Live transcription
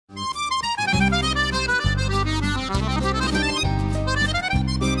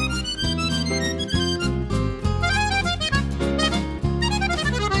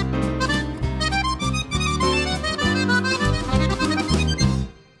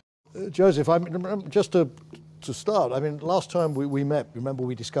Joseph, just to start, I mean, last time we met, remember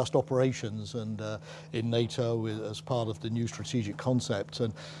we discussed operations and in NATO as part of the new strategic concept,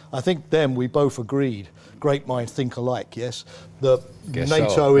 and I think then we both agreed, great minds think alike, yes, that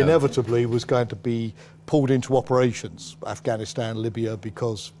NATO inevitably was going to be pulled into operations, Afghanistan, Libya,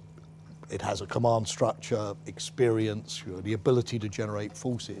 because it has a command structure, experience, the ability to generate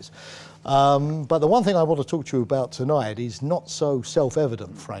forces. But the one thing I want to talk to you about tonight is not so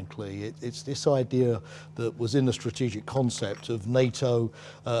self-evident, frankly. It's this idea that was in the strategic concept of NATO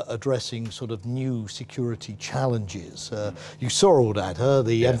addressing sort of new security challenges. You saw all that,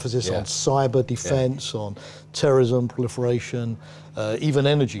 the emphasis on cyber defense, on terrorism, proliferation, even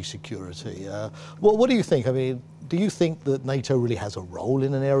energy security. What do you think? I mean, do you think that NATO really has a role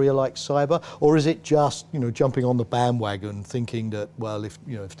in an area like cyber, or is it just, jumping on the bandwagon, thinking that, well,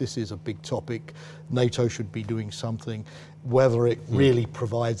 if this is a big topic, NATO should be doing something, whether it really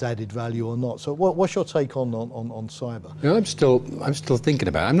provides added value or not? So, what's your take on cyber? I'm still thinking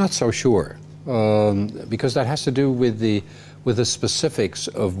about it. I'm not so sure, because that has to do with the specifics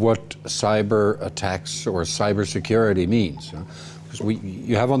of what cyber attacks or cyber security means. Because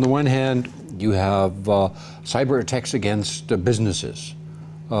you have, on the one hand, you have cyber attacks against businesses,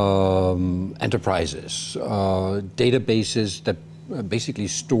 enterprises, databases that basically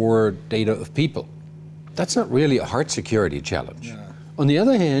store data of people. That's not really a hard security challenge. Yeah. On the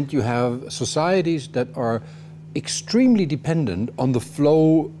other hand, you have societies that are extremely dependent on the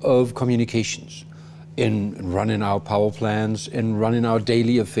flow of communications in running our power plants, in running our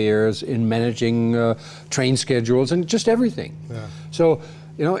daily affairs, in managing train schedules, and just everything. Yeah. So,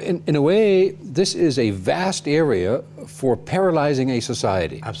 in a way, this is a vast area for paralyzing a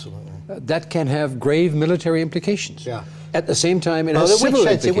society. Absolutely. That can have grave military implications. Yeah. At the same time, it has civil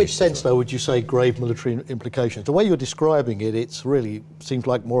implications. In which sense, though, would you say grave military implications? The way you're describing it, it's really seems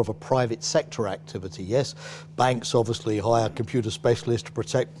like more of a private sector activity, yes? Banks obviously hire computer specialists to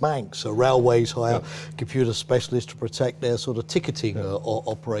protect banks. Railways hire computer specialists to protect their sort of ticketing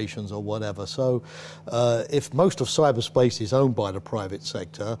operations or whatever. So if most of cyberspace is owned by the private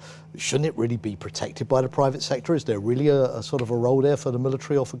sector, shouldn't it really be protected by the private sector? Is there really a sort of a role there for the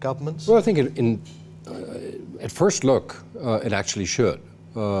military or for governments? Well, I think at first look, it actually should.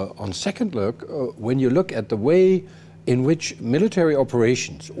 On second look, when you look at the way in which military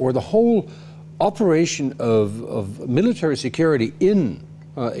operations, or the whole operation of military security in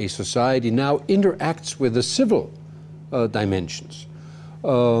a society now interacts with the civil dimensions,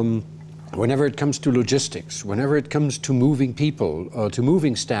 whenever it comes to logistics, whenever it comes to moving people, to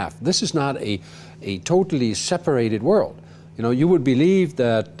moving staff, this is not a totally separated world. You would believe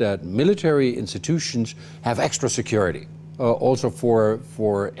that military institutions have extra security, also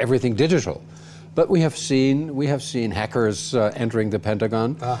for everything digital. But we have seen hackers entering the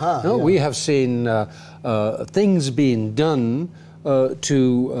Pentagon. We have seen things being done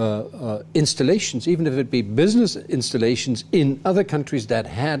to installations, even if it be business installations in other countries that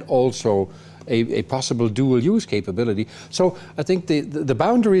had also a possible dual-use capability. So I think the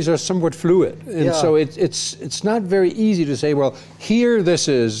boundaries are somewhat fluid, and so it's not very easy to say, well, here this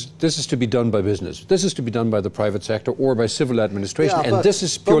is to be done by business, this is to be done by the private sector or by civil administration, and this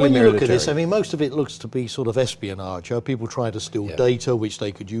is purely military. But when you look at this, I mean, most of it looks to be sort of espionage. People trying to steal data, which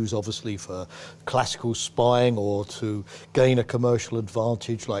they could use obviously for classical spying or to gain a commercial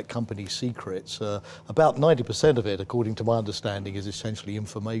advantage like company secrets. About 90% of it, according to my understanding, is essentially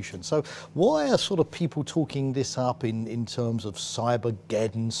information. So why are sort of people talking this up in terms of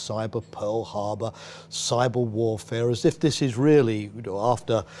Cybergeddon, Cyber Pearl Harbor, cyber warfare, as if this is really,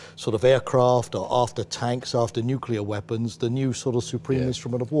 after sort of aircraft or after tanks, after nuclear weapons, the new sort of supreme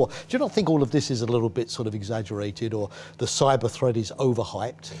instrument of war? Do you not think all of this is a little bit sort of exaggerated, or the cyber threat is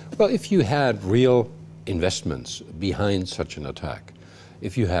overhyped? Well, if you had real investments behind such an attack,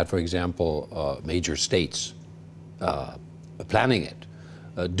 if you had, for example, major states planning it,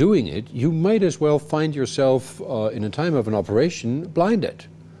 doing it, you might as well find yourself in a time of an operation blinded,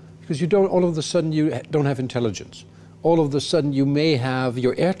 because all of a sudden you don't have intelligence. All of a sudden you may have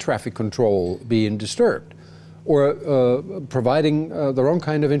your air traffic control being disturbed, or providing the wrong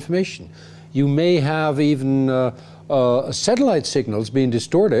kind of information. You may have even satellite signals being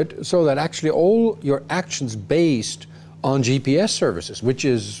distorted, so that actually all your actions based on GPS services, which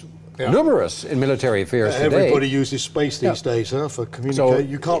is numerous in military affairs today. Everybody uses space these days for communication. So,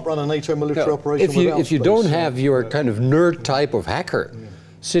 you can't run a NATO military operation without if you space. don't have your kind of nerd type of hacker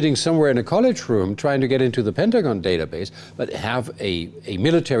sitting somewhere in a college room trying to get into the Pentagon database, but have a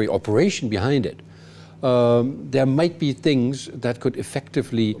military operation behind it, there might be things that could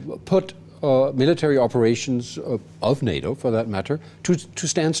effectively put military operations of NATO, for that matter, to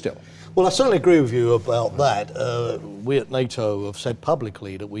stand still. Well, I certainly agree with you about that. We at NATO have said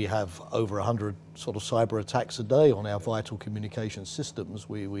publicly that we have over 100 sort of cyber attacks a day on our vital communication systems.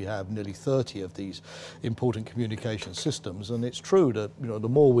 We have nearly 30 of these important communication systems, and it's true that, you know, the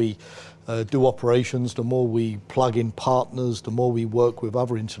more we do operations, the more we plug in partners, the more we work with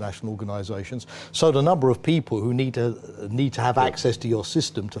other international organizations. So the number of people who need to have access to your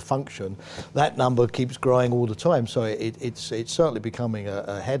system to function, that number keeps growing all the time. So it's certainly becoming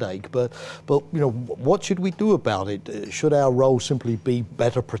a headache. But you know, what should we do about it? Should our role simply be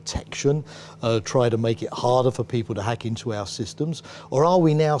better protection, try to make it harder for people to hack into our systems? Or are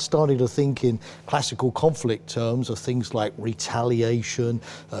we now starting to think in classical conflict terms of things like retaliation,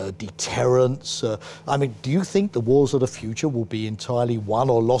 deterrence? I mean, do you think the wars of the future will be entirely won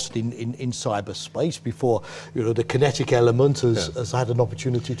or lost in cyberspace before, you know, the kinetic element has had an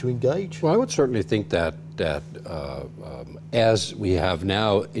opportunity to engage? Well, I would certainly think that as we have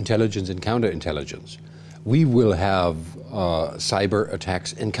now intelligence and counterintelligence, we will have cyber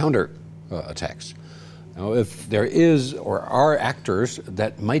attacks and counter attacks. Now, if there is or are actors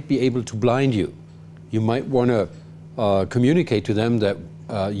that might be able to blind you, you might want to communicate to them that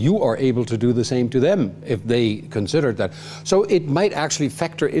you are able to do the same to them if they consider that. So it might actually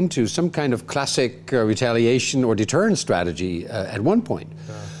factor into some kind of classic retaliation or deterrence strategy at one point.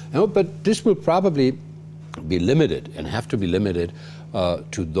 Yeah. But this will probably be limited and have to be limited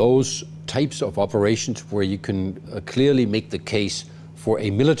to those types of operations where you can clearly make the case for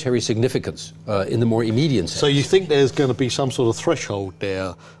a military significance in the more immediate sense. So you think there's going to be some sort of threshold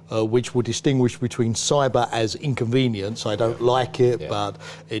there which will distinguish between cyber as inconvenience, I don't like it, but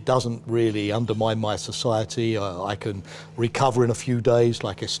it doesn't really undermine my society, I can recover in a few days,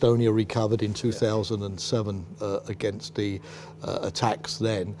 like Estonia recovered in 2007 against the attacks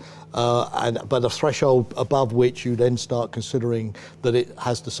then, but a threshold above which you then start considering that it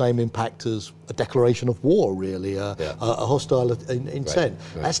has the same impact as a declaration of war, really, a hostile intent.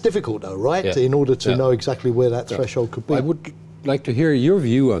 Right. That's difficult though, right? In order to know exactly where that threshold could be. I would like to hear your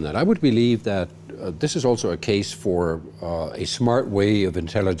view on that. I would believe that this is also a case for a smart way of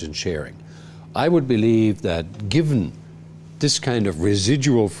intelligence sharing. I would believe that given this kind of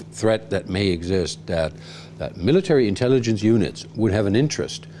residual threat that may exist, that military intelligence units would have an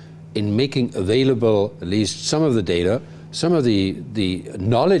interest in making available at least some of the data, some of the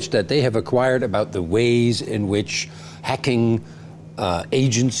knowledge that they have acquired about the ways in which hacking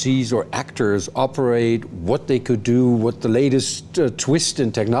agencies or actors operate, what they could do, what the latest twist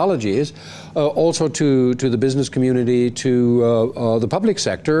in technology is, also to the business community, to the public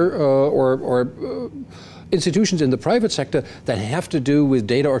sector, or institutions in the private sector that have to do with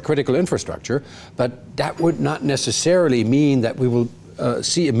data or critical infrastructure. But that would not necessarily mean that we will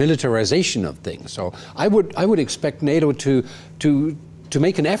see a militarization of things. So I would expect NATO to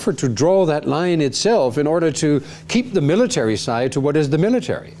make an effort to draw that line itself in order to keep the military side to what is the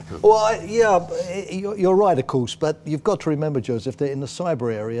military. Well, yeah, you're right, of course, but you've got to remember, Joseph, that in the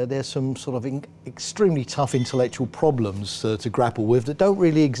cyber area, there's some sort of extremely tough intellectual problems to grapple with that don't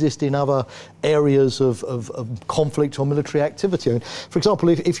really exist in other areas of conflict or military activity. I mean, for example,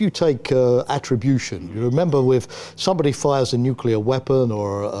 if you take attribution, you remember if somebody fires a nuclear weapon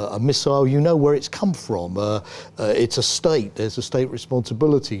or a missile, you know where it's come from. It's a state, there's a state responsibility.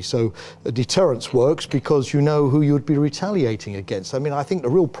 So deterrence works because you know who you'd be retaliating against. I mean, I think the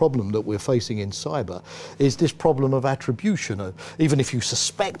real problem that we're facing in cyber is this problem of attribution. Even if you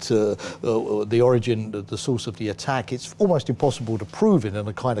suspect the origin, the source of the attack, it's almost impossible to prove it in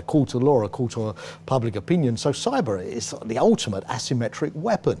a kind of court of law, a court of public opinion. So cyber is the ultimate asymmetric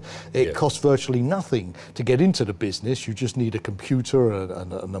weapon. It costs virtually nothing to get into the business. You just need a computer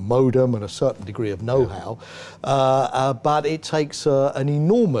and a modem and a certain degree of know-how. But it takes an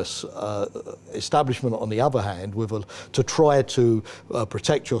enormous establishment, on the other hand, to try to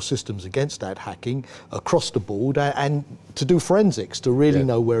protect your systems against that hacking across the board and to do forensics, to really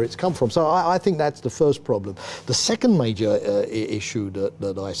know where it's come from. So I think that's the first problem. The second major issue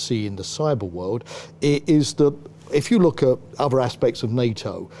that I see in the cyber world is that if you look at other aspects of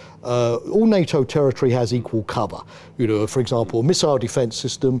NATO, all NATO territory has equal cover. You know, for example, a missile defense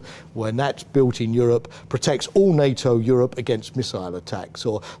system, when that's built in Europe, protects all NATO Europe against missile attacks.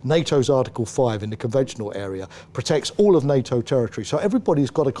 Or NATO's Article 5 in the conventional area protects all of NATO territory. So everybody's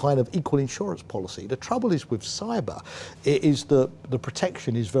got a kind of equal insurance policy. The trouble is with cyber, is that the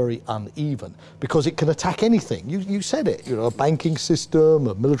protection is very uneven because it can attack anything. You said it, you know, a banking system,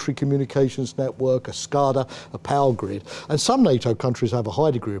 a military communications network, a SCADA, a power power grid. And some NATO countries have a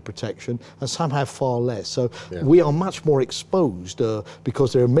high degree of protection and some have far less. So we are much more exposed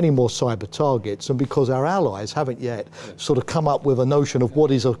because there are many more cyber targets and because our allies haven't yet sort of come up with a notion of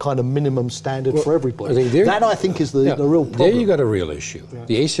what is a kind of minimum standard for everybody. I think is the real problem. There you got a real issue.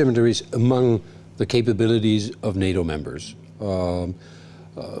 The asymmetries among the capabilities of NATO members.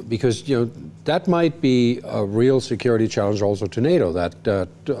 Because that might be a real security challenge also to NATO, that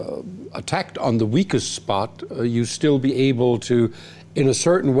attacked on the weakest spot, you still be able to, in a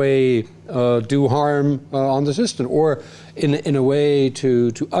certain way, do harm on the system, or in a way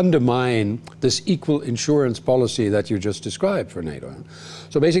to undermine this equal insurance policy that you just described for NATO.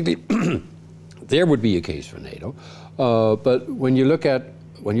 So basically, there would be a case for NATO. But when you look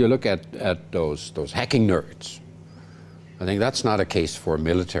at those hacking nerds, I think that's not a case for a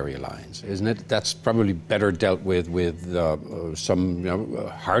military alliance, isn't it? That's probably better dealt with some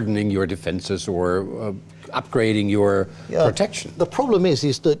hardening your defenses or upgrading your protection. The problem is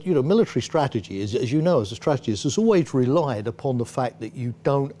that military strategy, as you know, as a strategist, has always relied upon the fact that you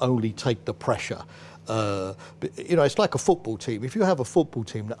don't only take the pressure. It's like a football team. If you have a football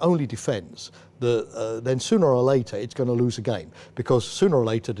team that only defends, then sooner or later it's going to lose a game, because sooner or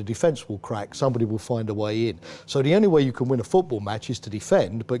later the defence will crack, somebody will find a way in. So the only way you can win a football match is to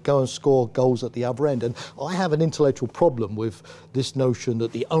defend, but go and score goals at the other end. And I have an intellectual problem with this notion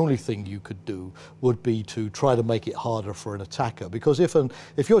that the only thing you could do would be to try to make it harder for an attacker. Because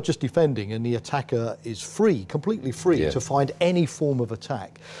if you're just defending and the attacker is free, completely free to find any form of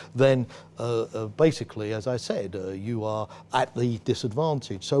attack, then basically, as I said, you are at the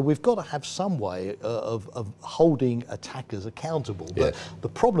disadvantage. So we've got to have some way of holding attackers accountable. But the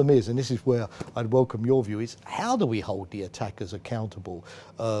problem is, and this is where I'd welcome your view, is how do we hold the attackers accountable?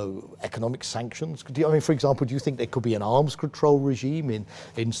 Economic sanctions? For example, do you think there could be an arms control regime in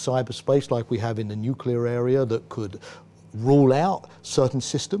cyberspace like we have in the nuclear area that could rule out certain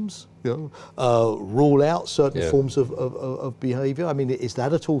systems, rule out certain forms of behaviour? Is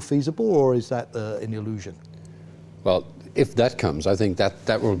that at all feasible, or is that an illusion? Well, if that comes, I think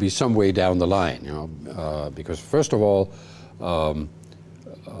that will be some way down the line, because first of all, I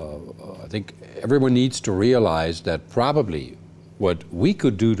think everyone needs to realize that probably what we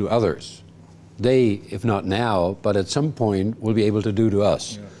could do to others, they, if not now, but at some point, will be able to do to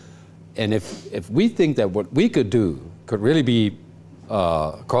us. And if we think that what we could do could really be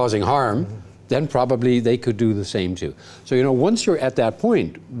causing harm, then probably they could do the same too. So once you're at that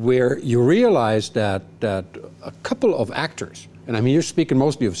point where you realize that a couple of actors, and you're speaking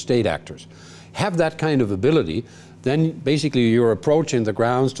mostly of state actors, have that kind of ability, then basically you're approaching the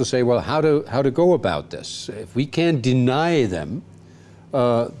grounds to say, well, how to go about this? If we can't deny them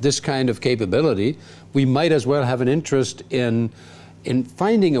this kind of capability, we might as well have an interest in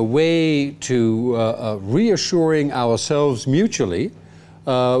finding a way to reassuring ourselves mutually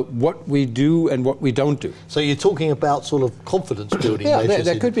what we do and what we don't do. So you're talking about sort of confidence building measures.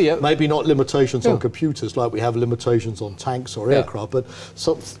 There could be maybe not limitations on computers like we have limitations on tanks or aircraft, but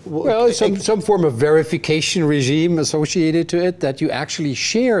some form of verification regime associated to it, that you actually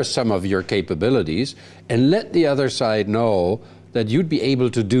share some of your capabilities and let the other side know that you'd be able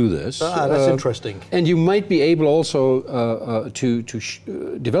to do this. That's interesting. And you might be able also to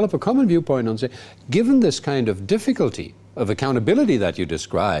develop a common viewpoint on, say, given this kind of difficulty of accountability that you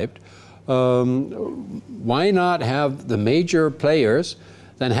described, why not have the major players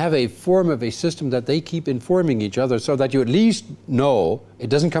then have a form of a system that they keep informing each other, so that you at least know it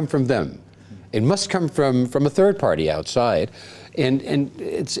doesn't come from them. It must come from a third party outside. And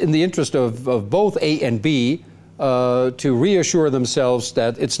it's in the interest of both A and B to reassure themselves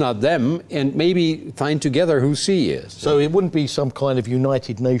that it's not them, and maybe find together who C is. So it wouldn't be some kind of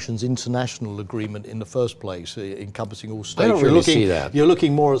United Nations international agreement in the first place, encompassing all states. I don't really see that. You're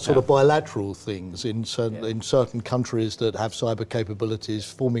looking more at sort of bilateral things in certain countries that have cyber capabilities,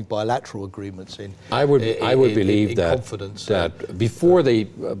 forming bilateral agreents. I would believe that confidence. That before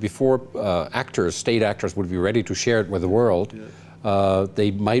state actors would be ready to share it with the world,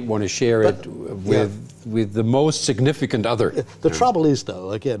 they might want to share it with the most significant other. The trouble is, though,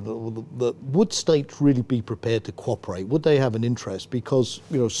 again, would states really be prepared to cooperate? Would they have an interest? Because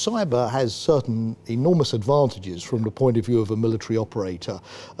cyber has certain enormous advantages from the point of view of a military operator.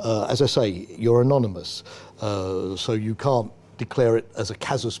 As I say, you're anonymous, so you can't declare it as a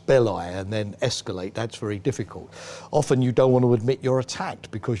casus belli and then escalate. That's very difficult. Often you don't want to admit you're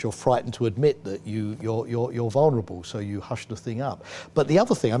attacked because you're frightened to admit that you're vulnerable, so you hush the thing up. But the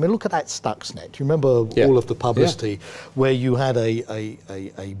other thing, I mean, look at that Stuxnet. You remember all of the publicity where you had a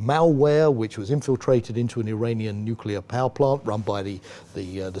malware which was infiltrated into an Iranian nuclear power plant run by the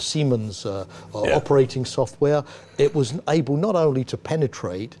Siemens operating software. It was able not only to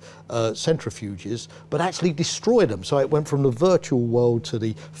penetrate centrifuges, but actually destroy them. So it went from the virtual world to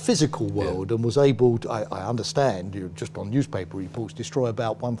the physical world and was able to, I understand, just on newspaper reports, destroy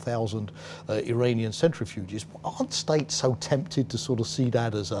about 1,000 Iranian centrifuges. Aren't states so tempted to sort of see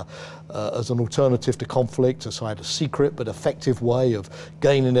that as an alternative to conflict, a sort of secret but effective way of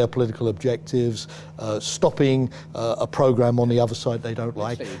gaining their political objectives, stopping a program on the other side they don't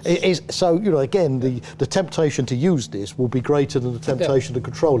like? So, you know, again, the temptation to use this will be greater than the temptation to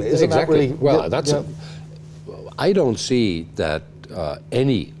control it. Isn't that really? Well, I don't see that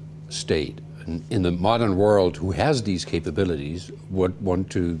any state in the modern world who has these capabilities would want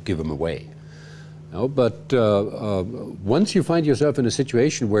to give them away. No, but once you find yourself in a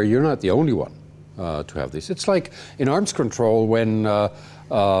situation where you're not the only one to have this, it's like in arms control when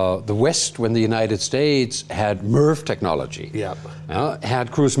the West, when the United States had MIRV technology,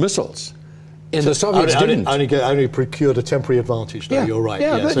 had cruise missiles. And the Soviets didn't. Only procured a temporary advantage, though, you're right.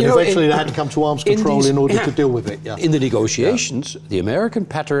 Yeah, yes. And eventually they had to come to arms control in order to deal with it. Yeah. In the negotiations, the American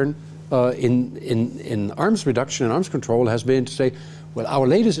pattern in arms reduction and arms control has been to say, well, our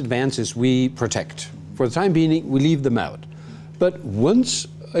latest advances we protect. For the time being, we leave them out. But once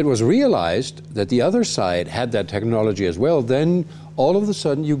it was realized that the other side had that technology as well, then all of a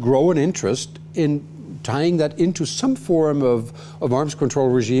sudden you grow an interest in tying that into some form of arms control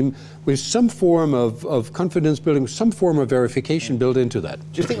regime with some form of confidence building, some form of verification built into that.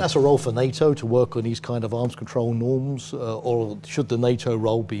 Do you think that's a role for NATO to work on these kind of arms control norms, or should the NATO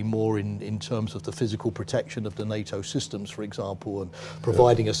role be more in terms of the physical protection of the NATO systems, for example, and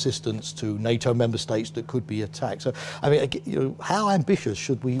providing assistance to NATO member states that could be attacked? So, I mean, you know, how ambitious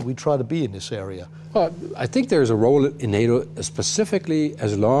should we try to be in this area? Well, I think there's a role in NATO specifically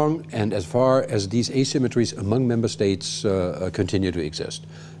as long and as far as these asymmetries among member states continue to exist.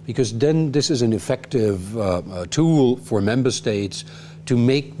 Because then this is an effective tool for member states to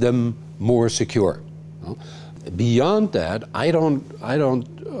make them more secure. You know? Beyond that, I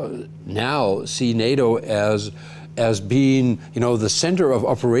don't now see NATO as being, you know, the center of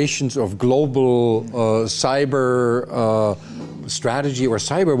operations of global cyber strategy or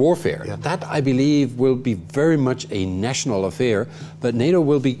cyber warfare. Yeah. That, I believe, will be very much a national affair, but NATO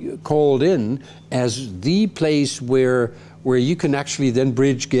will be called in as the place where you can actually then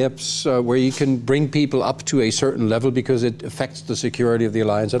bridge gaps, where you can bring people up to a certain level because it affects the security of the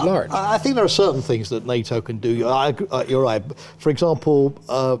alliance at large. I think there are certain things that NATO can do. You're right. For example,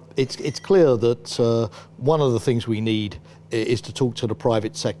 it's clear that one of the things we need is to talk to the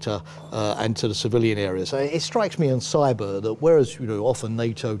private sector and to the civilian areas. It strikes me on cyber that whereas, you know, often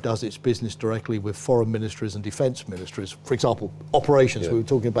NATO does its business directly with foreign ministries and defense ministries, for example, operations, we were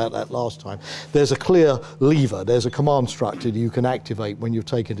talking about that last time, there's a clear lever, there's a command structure that you can activate when you've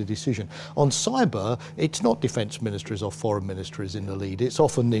taken a decision. On cyber, it's not defense ministries or foreign ministries in the lead. It's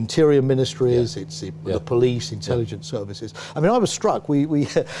often interior ministries, it's the police, intelligence services. I mean, I was struck,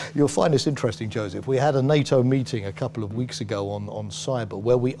 you'll find this interesting, Joseph, we had a NATO meeting a couple of weeks ago on cyber,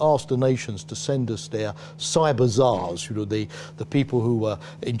 where we asked the nations to send us their cyber czars, you know, the people who were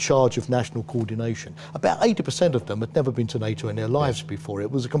in charge of national coordination. About 80% of them had never been to NATO in their lives before. It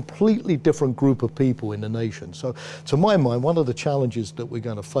was a completely different group of people in the nation. So, to my mind, one of the challenges that we're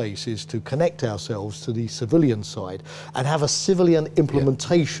going to face is to connect ourselves to the civilian side and have a civilian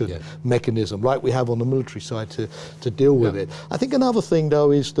implementation mechanism, like we have on the military side, to deal with it. I think another thing,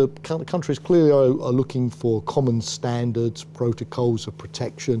 though, is that countries clearly are looking for common standards, protocols of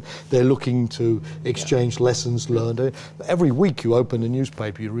protection. They're looking to exchange lessons learned. Every week you open a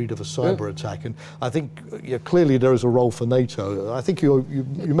newspaper, you read of a cyber attack, and I think clearly there is a role for NATO. I think you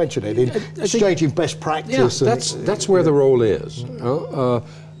mentioned it, in exchanging best practice. Yeah, that's where the role is.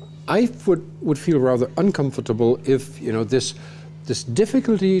 I would feel rather uncomfortable if, you know, this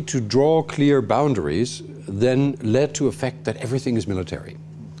difficulty to draw clear boundaries then led to a fact that everything is military.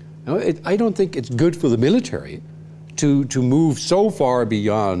 Now, I don't think it's good for the military to move so far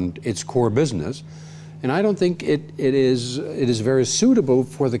beyond its core business, and I don't think it is very suitable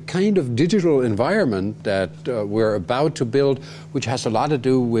for the kind of digital environment that we're about to build, which has a lot to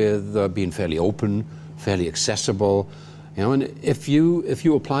do with being fairly open, fairly accessible. You know, and if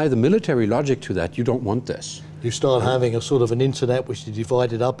you apply the military logic to that, you don't want this. You start having a sort of an internet which is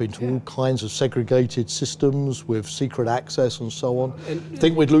divided up into all kinds of segregated systems with secret access and so on.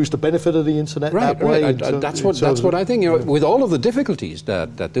 Think we'd lose the benefit of the internet that way? That's what I think. You know, with all of the difficulties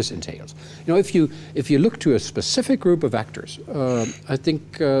that this entails. You know, if you look to a specific group of actors, I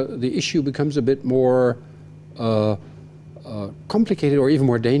think the issue becomes a bit more complicated or even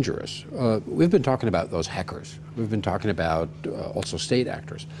more dangerous. We've been talking about those hackers. We've been talking about also state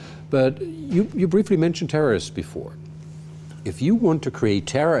actors. But you briefly mentioned terrorists before. If you want to create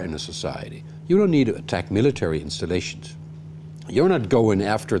terror in a society, you don't need to attack military installations. You're not going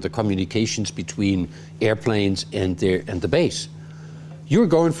after the communications between airplanes and the base. You're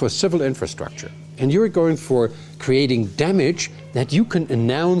going for civil infrastructure. And you're going for creating damage that you can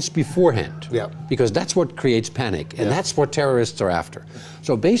announce beforehand. Yeah. Because that's what creates panic, and that's what terrorists are after.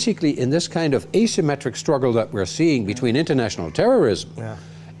 So basically, in this kind of asymmetric struggle that we're seeing between international terrorism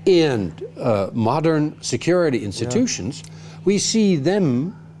and modern security institutions, we see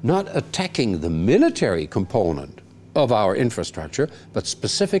them not attacking the military component of our infrastructure, but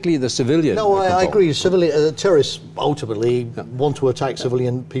specifically the civilian component. I agree. Terrorists ultimately want to attack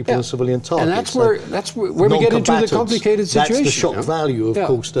civilian people and civilian targets. And that's where we get into the complicated situation. That's the shock value, of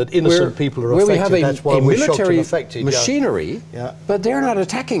course, that innocent people are affected. Where we have that's why we're shocked and military affected. machinery, but they're not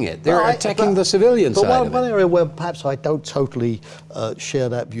attacking it. They're attacking the civilian side of it. One area where perhaps I don't totally share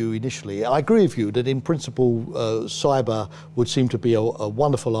that view initially, I agree with you that in principle cyber would seem to be a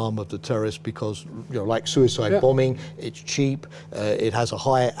wonderful arm of the terrorists because, you know, like suicide bombing, it's cheap, it has a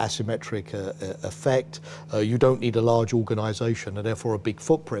high asymmetric effect, you don't need a large organization and therefore a big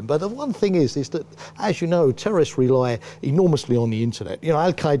footprint. But the one thing is that, as you know, terrorists rely enormously on the internet. You know,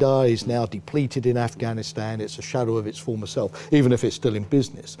 Al-Qaeda is now depleted in Afghanistan, it's a shadow of its former self, even if it's still in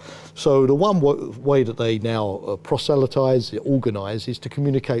business. So the one way that they now proselytize, organize, is to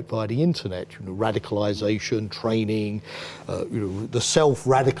communicate via the internet, you know, radicalization, training, you know, the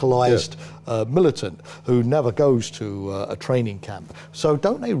self-radicalized militant who never goes to a training camp. So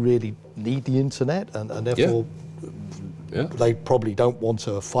don't they really need the internet, and therefore they probably don't want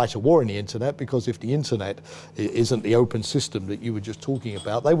to fight a war in the internet, because if the internet isn't the open system that you were just talking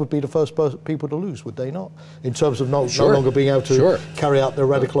about, they would be the first people to lose, would they not? In terms of no longer being able to carry out their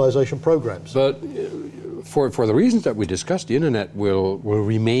radicalization programs. But for the reasons that we discussed, the internet will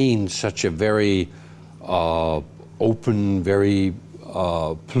remain such a very open, very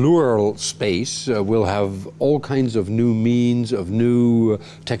plural space. We'll have all kinds of new means, of new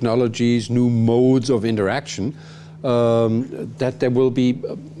technologies, new modes of interaction, that there will be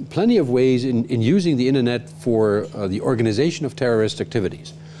plenty of ways in using the internet for the organization of terrorist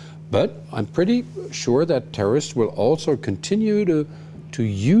activities. But I'm pretty sure that terrorists will also continue to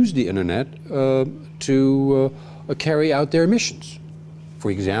use the internet to carry out their missions.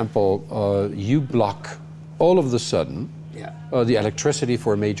 For example, you block all of the sudden the electricity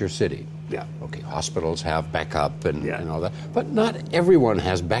for a major city. Okay, hospitals have backup and all that, but not everyone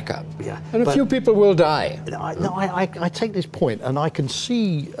has backup. And a few people will die. I take this point, and I can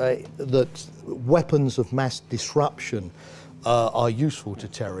see that weapons of mass disruption are useful to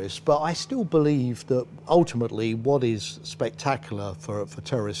terrorists, but I still believe that ultimately what is spectacular for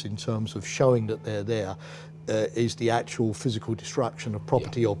terrorists in terms of showing that they're there is the actual physical destruction of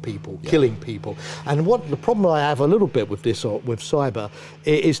property or people, killing people. And what the problem I have a little bit with this, with cyber,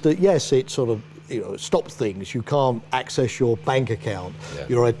 is that yes, it sort of, you know, stop things. You can't access your bank account.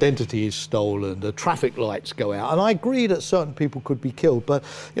 Your identity is stolen. The traffic lights go out. And I agree that certain people could be killed, but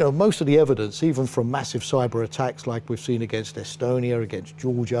you know, most of the evidence, even from massive cyber attacks like we've seen against Estonia, against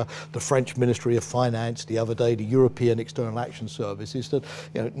Georgia, the French Ministry of Finance the other day, the European External Action Service, is that,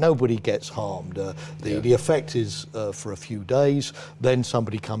 you know, nobody gets harmed. The effect is for a few days. Then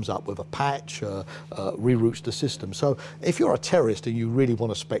somebody comes up with a patch, reroutes the system. So if you're a terrorist and you really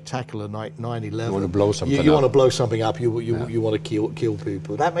want a spectacular 9/11, you want to blow something up. You want to blow something up. You want to kill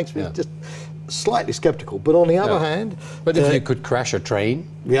people. That makes me just slightly skeptical. But on the other hand, but if you could crash a train,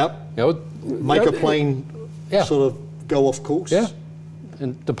 you know, make a plane sort of go off course,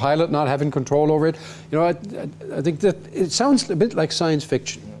 and the pilot not having control over it. You know, I think that it sounds a bit like science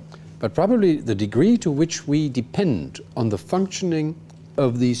fiction, but probably the degree to which we depend on the functioning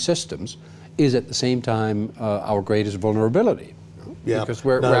of these systems is at the same time our greatest vulnerability. Because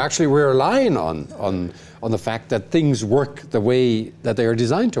we're relying on the fact that things work the way that they are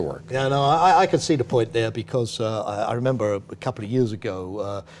designed to work. I can see the point there, because I remember a couple of years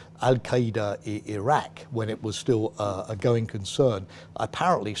ago, Al-Qaeda Iraq, when it was still a going concern,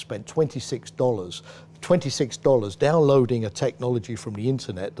 apparently spent $26 $26 downloading a technology from the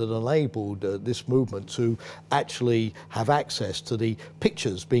internet that enabled this movement to actually have access to the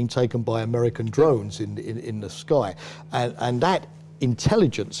pictures being taken by American drones in the sky. And that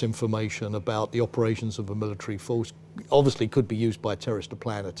intelligence information about the operations of a military force obviously could be used by terrorists to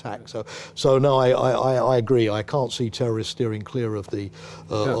plan attacks. So no, I agree. I can't see terrorists steering clear of the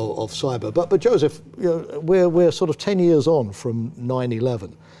of cyber. But Joseph, we're sort of 10 years on from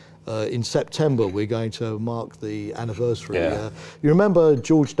 9/11. In September, we're going to mark the anniversary. You remember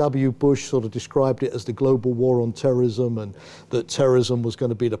George W. Bush sort of described it as the global war on terrorism, and that terrorism was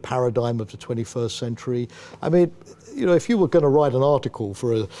going to be the paradigm of the 21st century. I mean, if you were going to write an article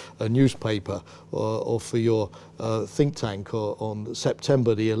for a newspaper or for your think tank on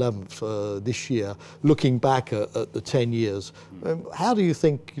September the 11th this year, looking back at the 10 years, how do you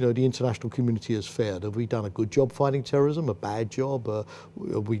think the international community has fared? Have we done a good job fighting terrorism, a bad job?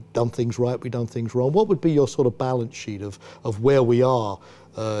 Have we done things right, we done things wrong? What would be your sort of balance sheet of where we are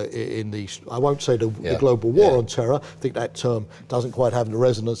in these, I won't say the global war on terror, I think that term doesn't quite have the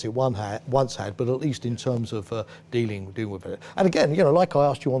resonance it once had, but at least in terms of dealing with it. And again, like I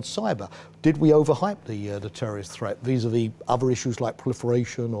asked you on cyber, did we overhype the terrorist threat vis-a-vis other issues like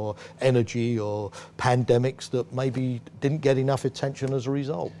proliferation or energy or pandemics that maybe didn't get enough attention as a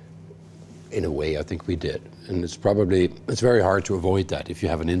result? In a way, I think we did. And it's very hard to avoid that if you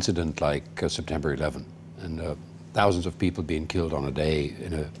have an incident like September 11 and thousands of people being killed on a day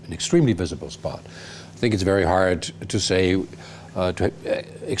in an extremely visible spot. I think it's very hard to say, to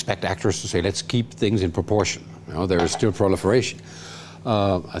expect actors to say, let's keep things in proportion. There is still proliferation.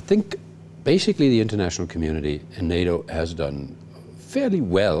 I think basically the international community and NATO has done fairly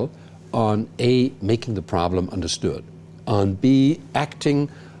well on A, making the problem understood, on B, acting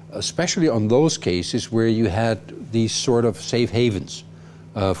especially on those cases where you had these sort of safe havens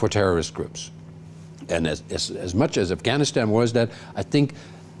for terrorist groups. And as much as Afghanistan was that, I think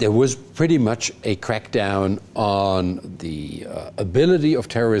there was pretty much a crackdown on the ability of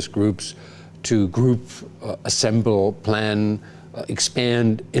terrorist groups to group, assemble, plan,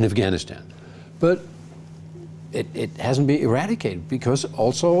 expand in Afghanistan. But it hasn't been eradicated because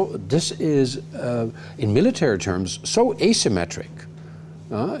also this is, in military terms, so asymmetric.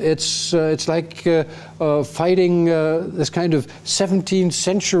 It's like fighting this kind of 17th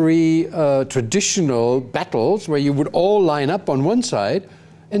century traditional battles where you would all line up on one side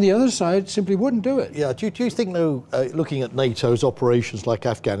and the other side simply wouldn't do it. Yeah, do you think, though, looking at NATO's operations like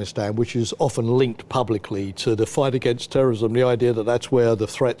Afghanistan, which is often linked publicly to the fight against terrorism, the idea that that's where the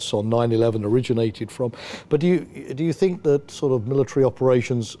threats on 9/11 originated from, but do you think that sort of military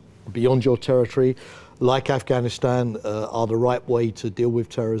operations beyond your territory, like Afghanistan, are the right way to deal with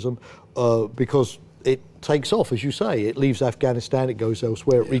terrorism? Because it takes off, as you say. It leaves Afghanistan, it goes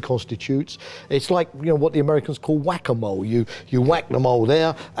elsewhere, it reconstitutes. It's like what the Americans call whack-a-mole. You whack the mole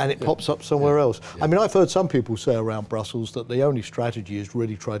there and it pops up somewhere else. I mean, I've heard some people say around Brussels that the only strategy is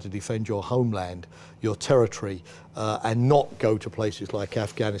really try to defend your homeland, your territory, and not go to places like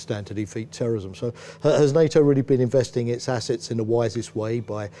Afghanistan to defeat terrorism. So has NATO really been investing its assets in the wisest way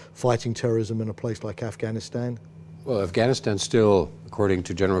by fighting terrorism in a place like Afghanistan? Well, Afghanistan still, according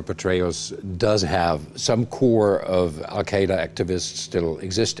to General Petraeus, does have some core of al-Qaeda activists still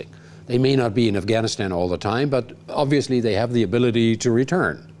existing. They may not be in Afghanistan all the time, but obviously they have the ability to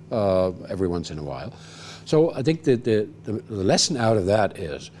return every once in a while. So I think that the lesson out of that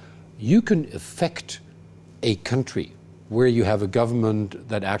is you can affect a country where you have a government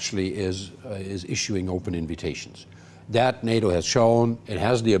that actually is issuing open invitations. That NATO has shown it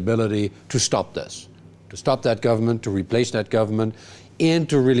has the ability to stop this. To stop that government, to replace that government, and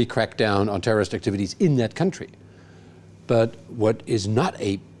to really crack down on terrorist activities in that country. But what is not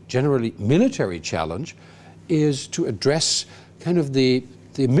a generally military challenge is to address kind of the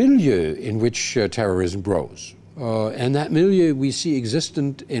milieu in which terrorism grows. And that milieu we see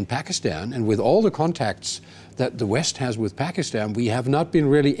existent in Pakistan, and with all the contacts that the West has with Pakistan, we have not been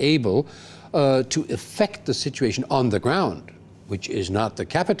really able to affect the situation on the ground, which is not the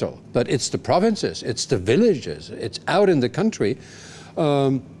capital, but it's the provinces, it's the villages, it's out in the country,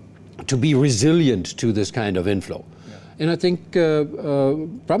 to be resilient to this kind of inflow. Yeah. And I think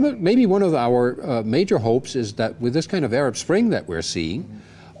maybe one of our major hopes is that with this kind of Arab Spring that we're seeing,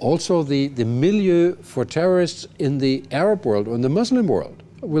 also the milieu for terrorists in the Arab world or in the Muslim world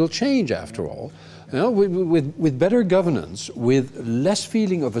will change after all. With better governance, with less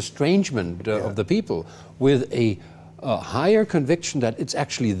feeling of estrangement of the people, with a higher conviction that it's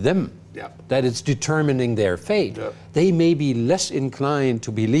actually them, that it's determining their fate, they may be less inclined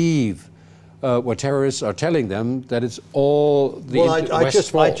to believe what terrorists are telling them, that it's all the West's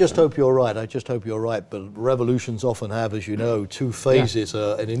fault. I just hope you're right. I just hope you're right. But revolutions often have, as you know, two phases.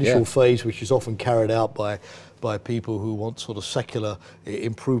 An initial phase, which is often carried out by people who want sort of secular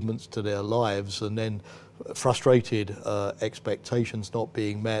improvements to their lives, and then frustrated expectations not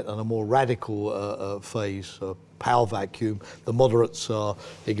being met, and a more radical phase, power vacuum. The moderates are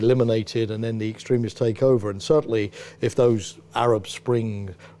eliminated and then the extremists take over. And certainly if those Arab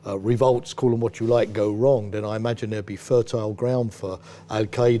Spring revolts, call them what you like, go wrong, then I imagine there'd be fertile ground for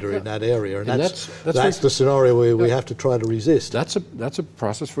Al-Qaeda in that area. And that's the scenario where we have to try to resist. That's a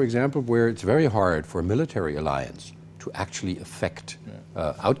process, for example, where it's very hard for a military alliance to actually affect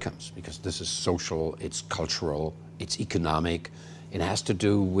outcomes, because this is social, it's cultural, it's economic, it has to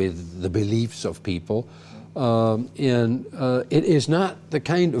do with the beliefs of people. And it is not the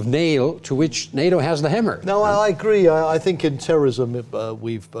kind of nail to which NATO has the hammer. No, I agree. I think in terrorism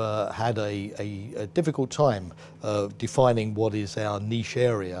we've had a difficult time defining what is our niche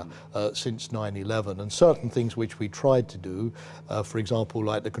area since 9/11, and certain things which we tried to do, for example,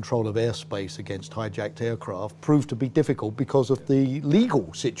 like the control of airspace against hijacked aircraft, proved to be difficult because of the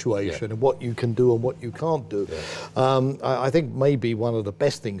legal situation and what you can do and what you can't do. I think maybe one of the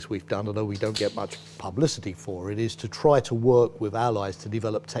best things we've done, although we don't get much publicity for it, is to try to work with allies to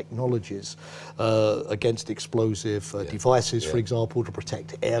develop technologies against explosive devices, for example, to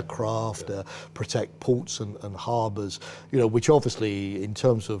protect aircraft, protect ports and harbours, which obviously in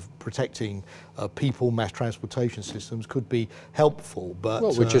terms of protecting people, mass transportation systems could be helpful.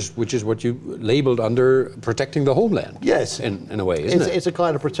 But which is what you labelled under protecting the homeland. Yes, in a way, isn't it? It's a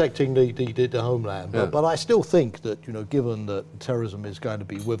kind of protecting the homeland. But I still think that given that terrorism is going to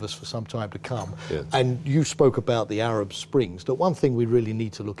be with us for some time to come, and you spoke about the Arab Springs, that one thing we really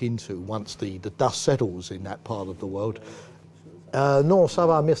need to look into once the dust settles in that part of the world. Non, ça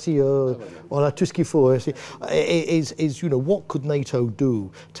va, merci. On a tout ce qu'il faut. Is what could NATO do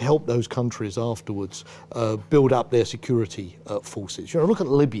to help those countries afterwards build up their security forces? Look at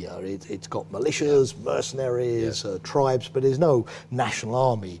Libya. It's got militias, mercenaries, tribes, but there's no national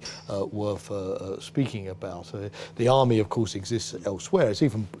army worth speaking about. The army, of course, exists elsewhere. It's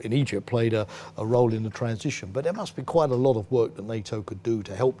even in Egypt played a role in the transition. But there must be quite a lot of work that NATO could do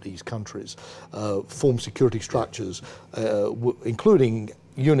to help these countries form security structures, including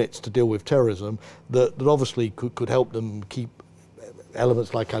units to deal with terrorism, that obviously could help them keep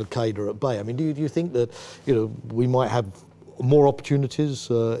elements like Al-Qaeda at bay. I mean, do you think that we might have more opportunities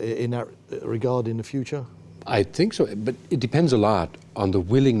in that regard in the future? I think so, but it depends a lot on the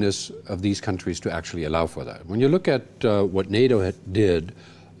willingness of these countries to actually allow for that. When you look at what NATO did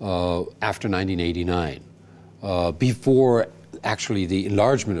after 1989, before actually the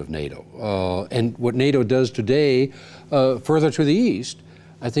enlargement of NATO, and what NATO does today further to the east,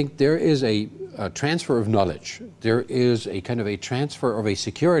 I think there is a transfer of knowledge. There is a kind of a transfer of a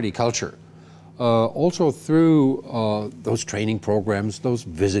security culture, also through those training programs, those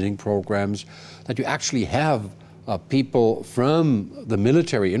visiting programs, that you actually have people from the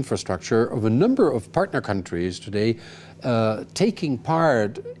military infrastructure of a number of partner countries today taking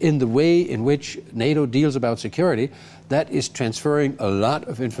part in the way in which NATO deals about security. That is transferring a lot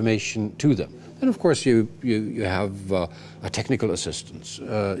of information to them. And of course you have a technical assistance,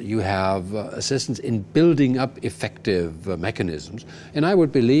 you have assistance in building up effective mechanisms. And I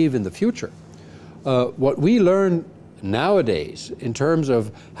would believe in the future, what we learn nowadays in terms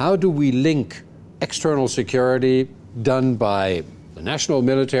of how do we link external security done by the national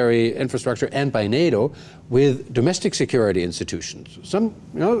military infrastructure and by NATO with domestic security institutions.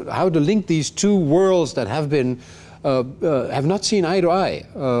 How to link these two worlds that have been have not seen eye to eye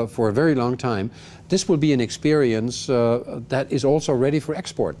for a very long time. This will be an experience that is also ready for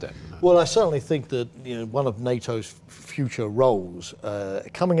export then. Well, I certainly think that one of NATO's future roles,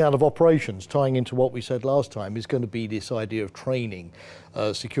 coming out of operations, tying into what we said last time, is going to be this idea of training,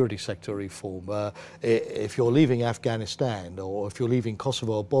 security sector reform. If you're leaving Afghanistan or if you're leaving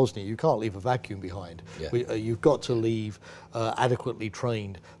Kosovo or Bosnia, you can't leave a vacuum behind. You've got to leave adequately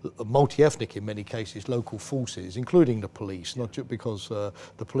trained, multi-ethnic in many cases, local forces, including the police, not just because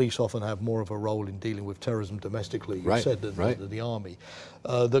the police often have more of a role in dealing with terrorism domestically, you said, than the army,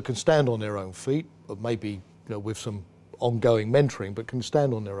 that can stand on their own feet, maybe with some ongoing mentoring, but can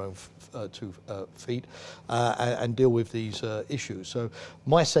stand on their own 2 feet and deal with these issues. So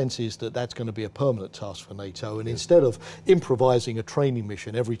my sense is that that's going to be a permanent task for NATO, and instead of improvising a training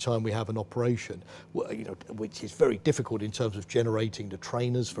mission every time we have an operation, which is very difficult in terms of generating the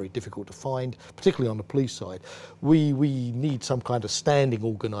trainers, very difficult to find, particularly on the police side, we need some kind of standing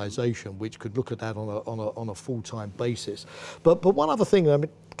organisation which could look at that on a full-time basis. But one other thing, I mean,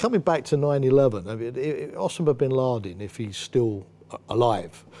 coming back to 9/11, I mean, Osama bin Laden, if he's still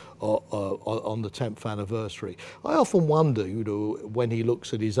alive on the 10th anniversary, I often wonder, when he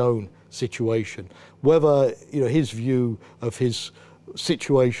looks at his own situation, whether his view of his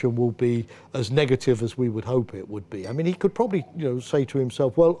situation will be as negative as we would hope it would be. I mean, he could probably say to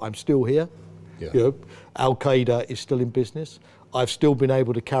himself, well, I'm still here. Yeah. Al-Qaeda is still in business. I've still been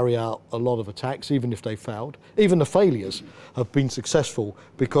able to carry out a lot of attacks, even if they failed. Even the failures have been successful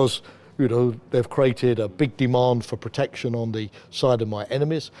because they've created a big demand for protection on the side of my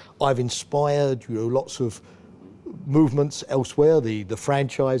enemies. I've inspired lots of movements elsewhere, the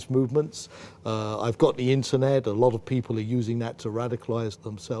franchise movements. I've got the internet. A lot of people are using that to radicalize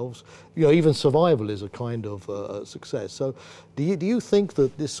themselves. Even survival is a kind of success. So do you think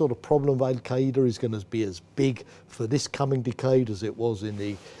that this sort of problem of Al-Qaeda is going to be as big for this coming decade as it was in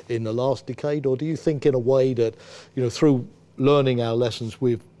the last decade? Or do you think in a way that, through learning our lessons,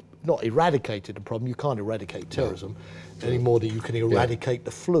 we've not eradicated the problem? You can't eradicate terrorism any more than you can eradicate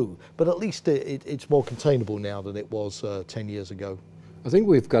the flu. But at least it's more containable now than it was 10 years ago. I think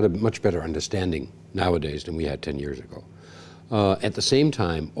we've got a much better understanding nowadays than we had 10 years ago. At the same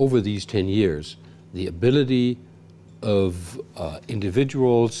time, over these 10 years, the ability of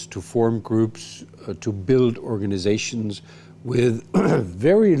individuals to form groups, to build organizations with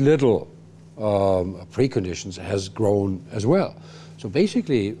very little preconditions has grown as well. So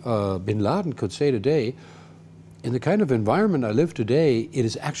basically, bin Laden could say today, in the kind of environment I live today, it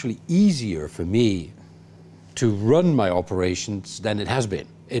is actually easier for me to run my operations than it has been.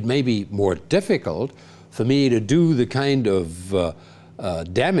 It may be more difficult for me to do the kind of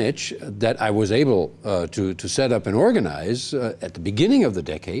damage that I was able to set up and organize at the beginning of the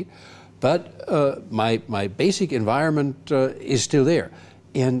decade, but my basic environment is still there.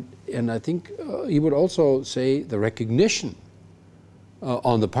 And I think you would also say the recognition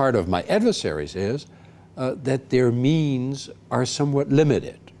on the part of my adversaries is that their means are somewhat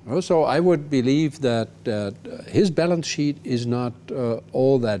limited. So I would believe that his balance sheet is not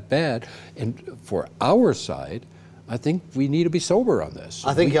all that bad. And for our side, I think we need to be sober on this.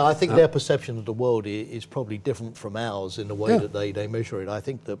 I think their perception of the world is probably different from ours in the way that they measure it. I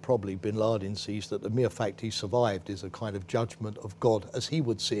think that probably bin Laden sees that the mere fact he survived is a kind of judgment of God, as he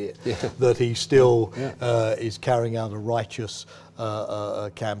would see it, that he still is carrying out a righteous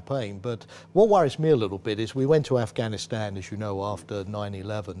campaign. But what worries me a little bit is we went to Afghanistan, as you know, after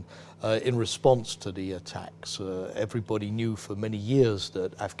 9/11 in response to the attacks. Everybody knew for many years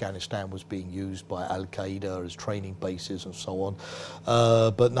that Afghanistan was being used by Al-Qaeda as training bases and so on,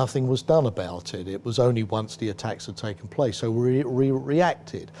 but nothing was done about it. It was only once the attacks had taken place, so we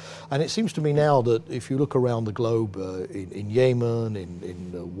reacted. And it seems to me now that if you look around the globe, in Yemen,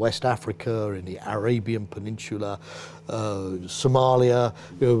 in West Africa, in the Arabian Peninsula, Somalia,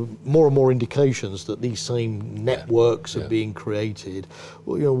 more and more indications that these same networks are being created.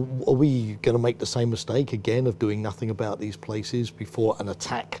 Well, are we going to make the same mistake again of doing nothing about these places before an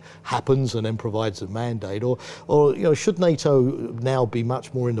attack happens and then provides a mandate? Or should NATO now be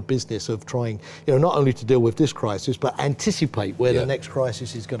much more in the business of trying, not only to deal with this crisis, but anticipate where the next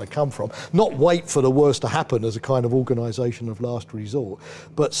crisis is going to come from? Not wait for the worst to happen as a kind of organisation of last resort,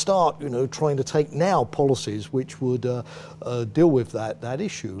 but start, trying to take now policies which would deal with that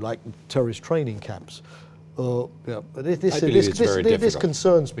issue, like terrorist training camps. This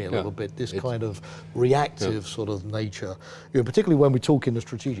concerns me a little bit, this kind of reactive sort of nature, particularly when we talk in the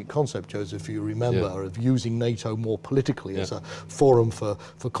strategic concept, Joseph, you remember, of using NATO more politically as a forum for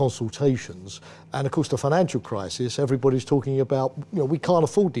consultations. And of course the financial crisis, everybody's talking about, we can't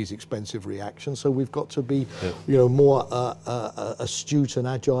afford these expensive reactions, so we've got to be more astute and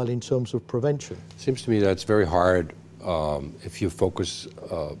agile in terms of prevention. It seems to me that's very hard if you focus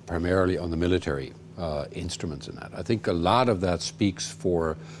primarily on the military instruments in that. I think a lot of that speaks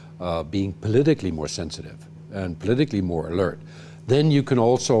for being politically more sensitive and politically more alert. Then you can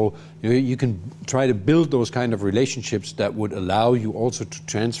also, you can try to build those kind of relationships that would allow you also to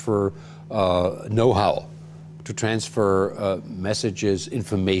transfer know-how, to transfer messages,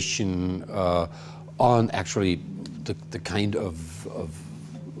 information on actually the kind of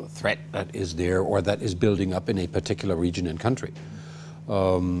threat that is there or that is building up in a particular region and country.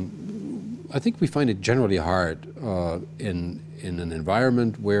 I think we find it generally hard in an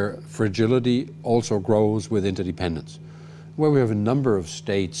environment where fragility also grows with interdependence, where we have a number of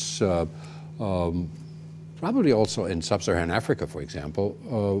states, probably also in sub-Saharan Africa, for example,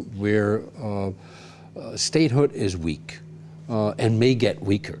 where statehood is weak and may get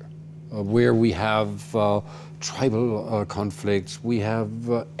weaker. where we have tribal conflicts, we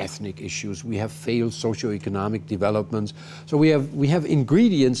have ethnic issues, we have failed socioeconomic developments. So we have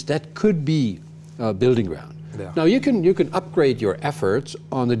ingredients that could be building ground. Yeah. Now you can upgrade your efforts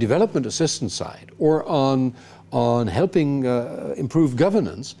on the development assistance side or on helping improve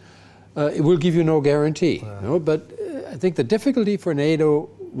governance. It will give you no guarantee. You know? But I think the difficulty for NATO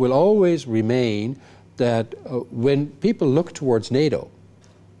will always remain that when people look towards NATO,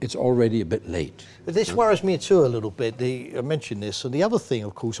 it's already a bit late. But this worries me too a little bit. I mentioned this, and the other thing,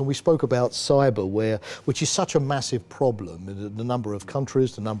 of course, and we spoke about cyber, which is such a massive problem. The number of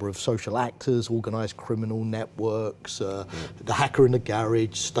countries, the number of social actors, organised criminal networks, the hacker in the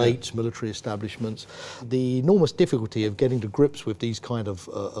garage, states, military establishments. The enormous difficulty of getting to grips with these kind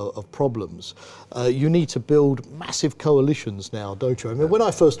of problems. You need to build massive coalitions now, don't you? I mean, when I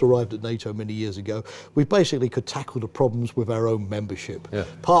first arrived at NATO many years ago, we basically could tackle the problems with our own membership. Yeah.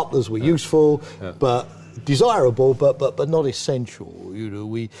 Partners were useful, but desirable, but not essential. You know,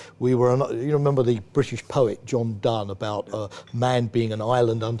 we were. You remember the British poet John Donne about man being an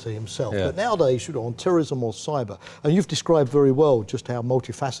island unto himself. Yeah. But nowadays, you know, on terrorism or cyber, and you've described very well just how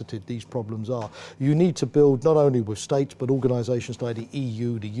multifaceted these problems are. You need to build not only with states but organisations like the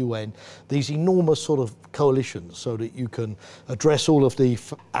EU, the UN, these enormous sort of coalitions, so that you can address all of the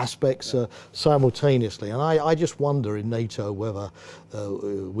aspects simultaneously. And I just wonder in NATO whether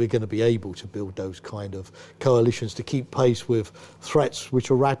we're going to be able to build those kind of coalitions to keep pace with threats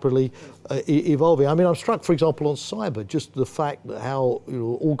which are rapidly evolving. I mean, I'm struck, for example, on cyber, just the fact that how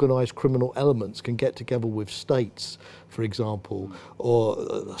organised criminal elements can get together with states, for example, or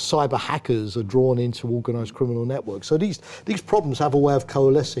cyber hackers are drawn into organised criminal networks. So these problems have a way of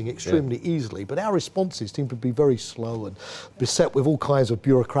coalescing extremely easily, but our responses seem to be very slow and beset with all kinds of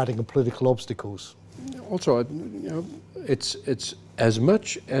bureaucratic and political obstacles. Also, you know, it's as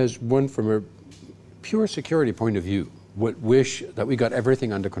much as one from a pure security point of view would wish that we got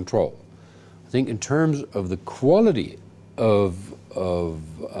everything under control. I think in terms of the quality of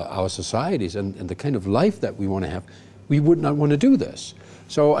our societies and the kind of life that we want to have, we would not want to do this.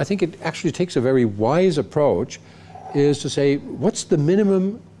 So I think it actually takes a very wise approach, is to say, what's the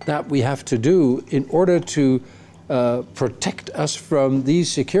minimum that we have to do in order to protect us from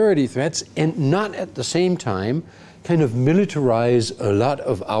these security threats, and not at the same time kind of militarize a lot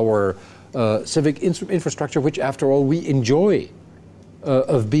of our civic infrastructure, which after all we enjoy,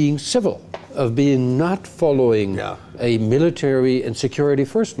 of being civil, of being not following a military and security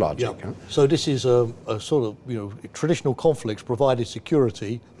first logic. Yeah. So this is a sort of, you know, traditional conflicts provided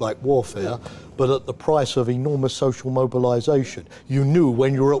security, like warfare, but at the price of enormous social mobilization. You knew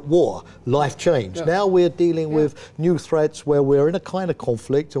when you were at war, life changed. Yeah. Now we're dealing with new threats where we're in a kind of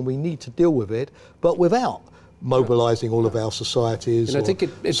conflict and we need to deal with it, but without mobilizing all of our societies, and I think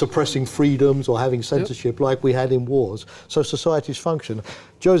suppressing freedoms or having censorship like we had in wars. So societies function.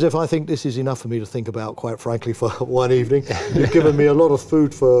 Joseph, I think this is enough for me to think about, quite frankly, for one evening. You've given me a lot of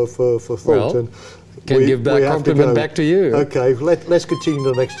food for thought. Well, and can give that compliment back to you. Okay, let's continue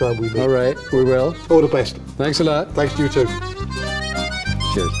the next time we meet. All right, we will. All the best. Thanks a lot. Thanks to you too.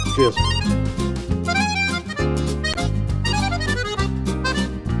 Cheers. Cheers.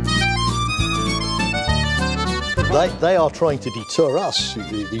 They are trying to deter us,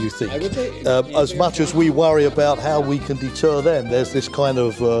 do you think? I would say, as much as we worry about how we can deter them. There's this kind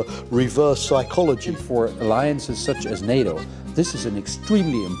of reverse psychology. For alliances such as NATO, this is an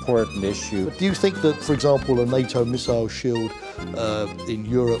extremely important issue. But do you think that, for example, a NATO missile shield in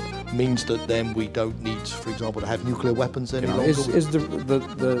Europe means that then we don't need, for example, to have nuclear weapons any longer? Is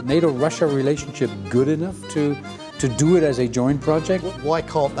the NATO-Russia relationship good enough to do it as a joint project? Why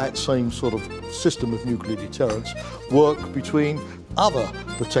can't that same sort of system of nuclear deterrence work between other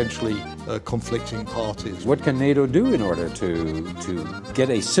potentially conflicting parties? What can NATO do in order to get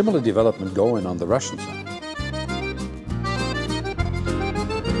a similar development going on the Russian side?